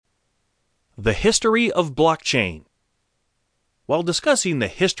The history of blockchain. While discussing the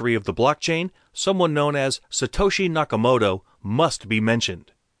history of the blockchain, someone known as Satoshi Nakamoto must be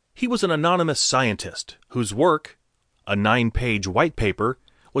mentioned. He was an anonymous scientist whose work, a 9-page white paper,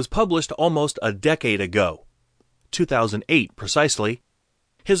 was published almost a decade ago, 2008 precisely.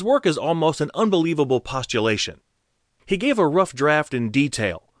 His work is almost an unbelievable postulation. He gave a rough draft in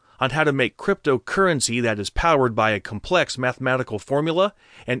detail on how to make cryptocurrency that is powered by a complex mathematical formula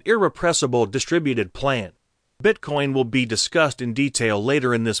and irrepressible distributed plan. Bitcoin will be discussed in detail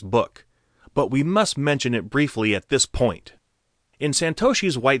later in this book, but we must mention it briefly at this point. In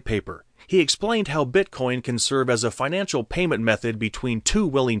Satoshi's white paper, he explained how Bitcoin can serve as a financial payment method between two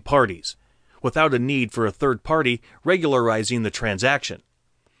willing parties, without a need for a third party regularizing the transaction.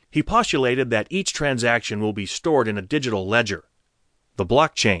 He postulated that each transaction will be stored in a digital ledger, the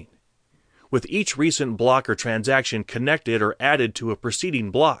blockchain, with each recent block or transaction connected or added to a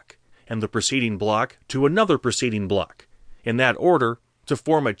preceding block, and the preceding block to another preceding block, in that order, to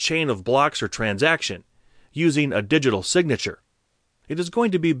form a chain of blocks or transaction, using a digital signature. It is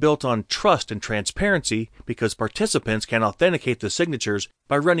going to be built on trust and transparency because participants can authenticate the signatures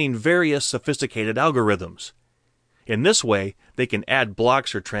by running various sophisticated algorithms. In this way, they can add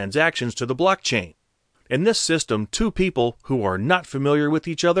blocks or transactions to the blockchain. In this system, two people who are not familiar with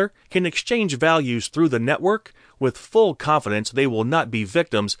each other can exchange values through the network with full confidence they will not be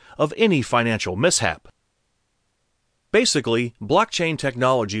victims of any financial mishap. Basically, blockchain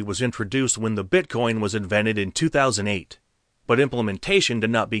technology was introduced when the Bitcoin was invented in 2008, but implementation did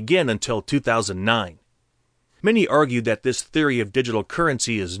not begin until 2009. Many argue that this theory of digital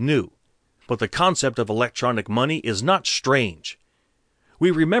currency is new, but the concept of electronic money is not strange.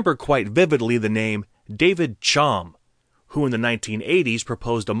 We remember quite vividly the name David Chaum, who in the 1980s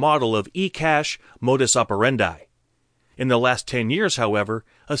proposed a model of e-cash modus operandi. In the last 10 years, however,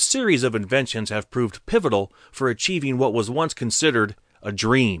 a series of inventions have proved pivotal for achieving what was once considered a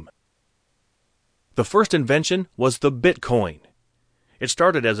dream. The first invention was the Bitcoin. It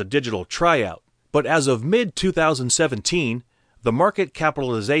started as a digital tryout, but as of mid-2017, the market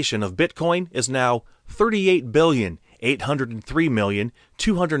capitalization of Bitcoin is now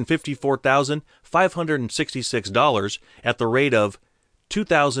 $38,803,254,566 at the rate of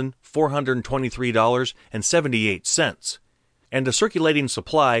 $2,423.78, and a circulating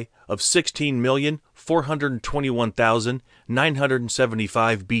supply of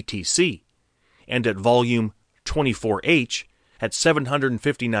 16,421,975 BTC, and at volume 24H at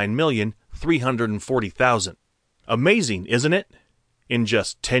 759,340,000. Amazing, isn't it? In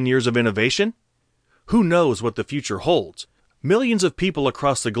just 10 years of innovation? Who knows what the future holds? Millions of people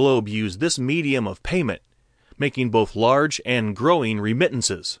across the globe use this medium of payment, making both large and growing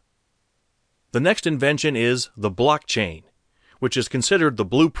remittances. The next invention is the blockchain, which is considered the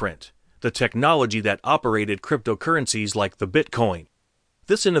blueprint, the technology that operated cryptocurrencies like the Bitcoin.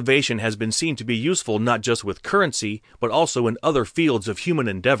 This innovation has been seen to be useful not just with currency, but also in other fields of human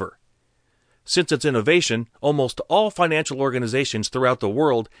endeavor. Since its innovation, almost all financial organizations throughout the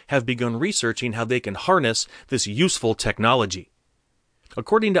world have begun researching how they can harness this useful technology.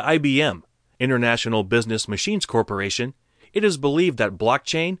 According to IBM, International Business Machines Corporation, it is believed that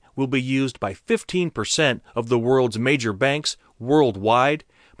blockchain will be used by 15% of the world's major banks worldwide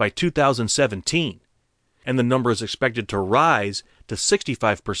by 2017, and the number is expected to rise to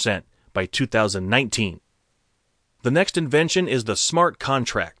 65% by 2019. The next invention is the smart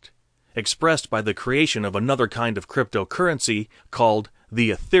contract, expressed by the creation of another kind of cryptocurrency called the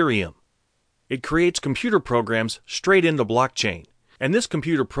Ethereum. It creates computer programs straight into blockchain, and this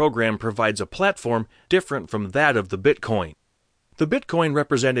computer program provides a platform different from that of the Bitcoin. The Bitcoin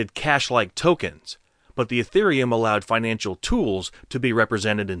represented cash-like tokens, but the Ethereum allowed financial tools to be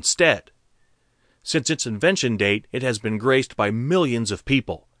represented instead. Since its invention date, it has been graced by millions of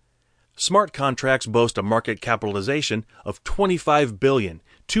people. Smart contracts boast a market capitalization of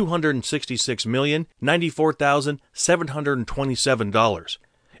 $25,266,094,727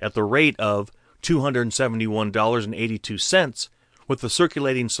 at the rate of $271.82, with a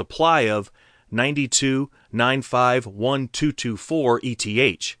circulating supply of 92,951,224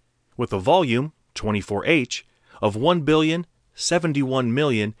 ETH, with a volume, 24H, of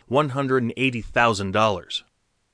 $1,071,180,000.